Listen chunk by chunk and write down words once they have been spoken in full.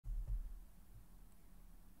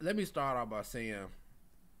let me start off by saying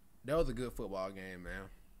that was a good football game, man.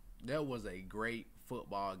 That was a great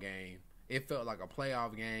football game. It felt like a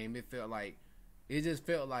playoff game. It just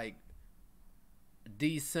felt like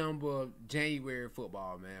December, January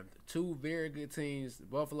football, man. Two very good teams.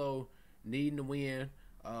 Buffalo needing to win.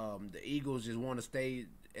 The Eagles just want to stay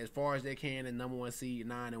as far as they can in number one seed,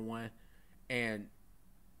 9-1, and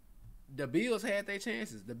the Bills had their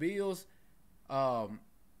chances. The Bills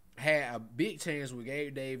had a big chance with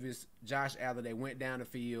Gabe Davis, Josh Allen. They went down the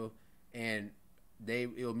field, and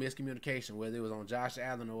it was miscommunication, whether it was on Josh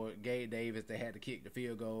Allen or Gabe Davis. They had to kick the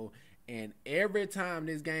field goal. And every time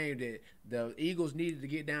this game that the Eagles needed to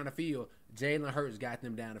get down the field, Jalen Hurts got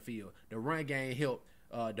them down the field. The run game helped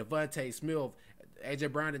Devontae Smith. A.J.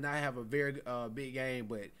 Brown did not have a very big game,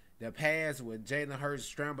 but the pass with Jalen Hurts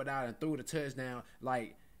scrambled out and threw the touchdown,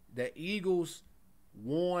 like the Eagles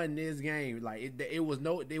won this game. Like it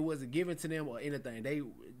wasn't given to them or anything.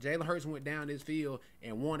 Jalen Hurts went down this field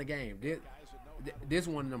and won the game. This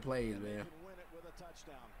one of them plays, man.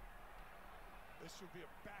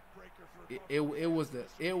 It was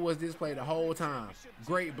this play the whole time.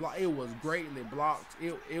 Great block. It was greatly blocked.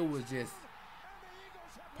 It was just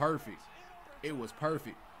perfect. It was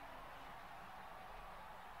perfect.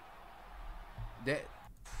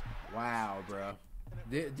 Wow, bro.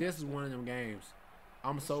 This is one of them games.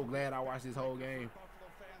 I'm so glad I watched this whole game.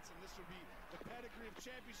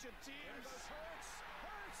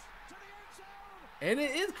 And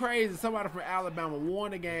it is crazy. Somebody from Alabama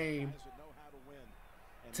won the game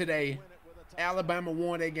today. Alabama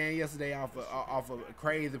won that game yesterday off a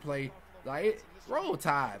crazy play. Like, roll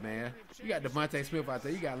tide, man. You got Devontae Smith out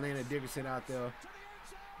there. You got Landon Dickerson out there.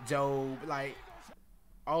 Job. Like,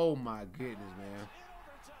 oh, my goodness, man.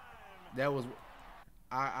 That was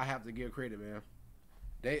 – I have to give credit, man.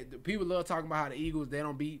 The people love talking about how the Eagles, they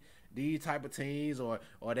don't beat these type of teams or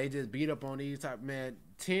they just beat up on these type. Man,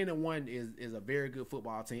 10-1 is a very good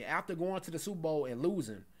football team. After going to the Super Bowl and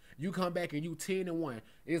losing, you come back and you 10-1.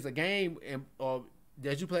 It's a game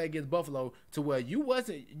that you play against Buffalo to where you had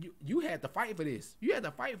to fight for this. You had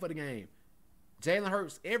to fight for the game. Jalen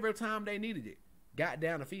Hurts, every time they needed it, got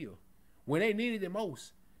down the field. When they needed it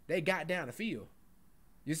most, they got down the field.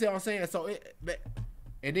 You see what I'm saying? So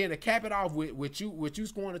and then to cap it off with you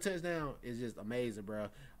scoring a touchdown is just amazing, bro.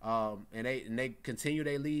 And they continue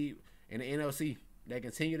their lead in the NFC. They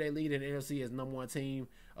continue their lead in the NFC as number one team.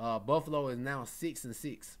 Buffalo is now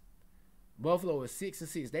 6-6. Buffalo is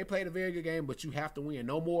 6-6. They played a very good game, but you have to win.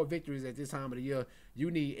 No more victories at this time of the year.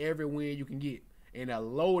 You need every win you can get in a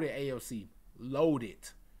loaded AFC. Loaded.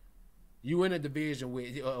 You in a division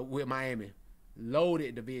with Miami.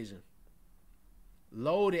 Loaded division.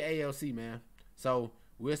 Loaded AFC, man. So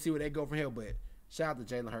we'll see where they go from here. But shout out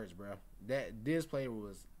to Jalen Hurts, bro. This play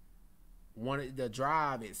was one of the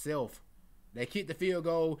drive itself. They kicked the field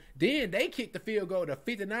goal. Then they kicked the field goal to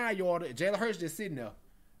 59-yarder. Jalen Hurts just sitting there.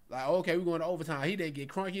 Like, okay, we're going to overtime. He didn't get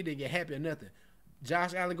crunk. He didn't get happy or nothing.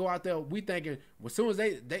 Josh Allen go out there. We thinking as soon as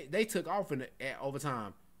they took off at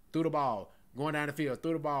overtime, threw the ball, going down the field,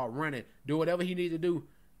 threw the ball, running, do whatever he needed to do.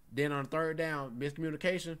 Then on third down,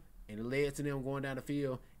 miscommunication, and it led to them going down the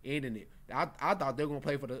field, ending it. I thought they were going to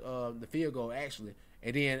play for the field goal, actually.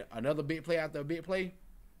 And then another big play after a big play,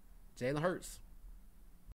 Jalen Hurts.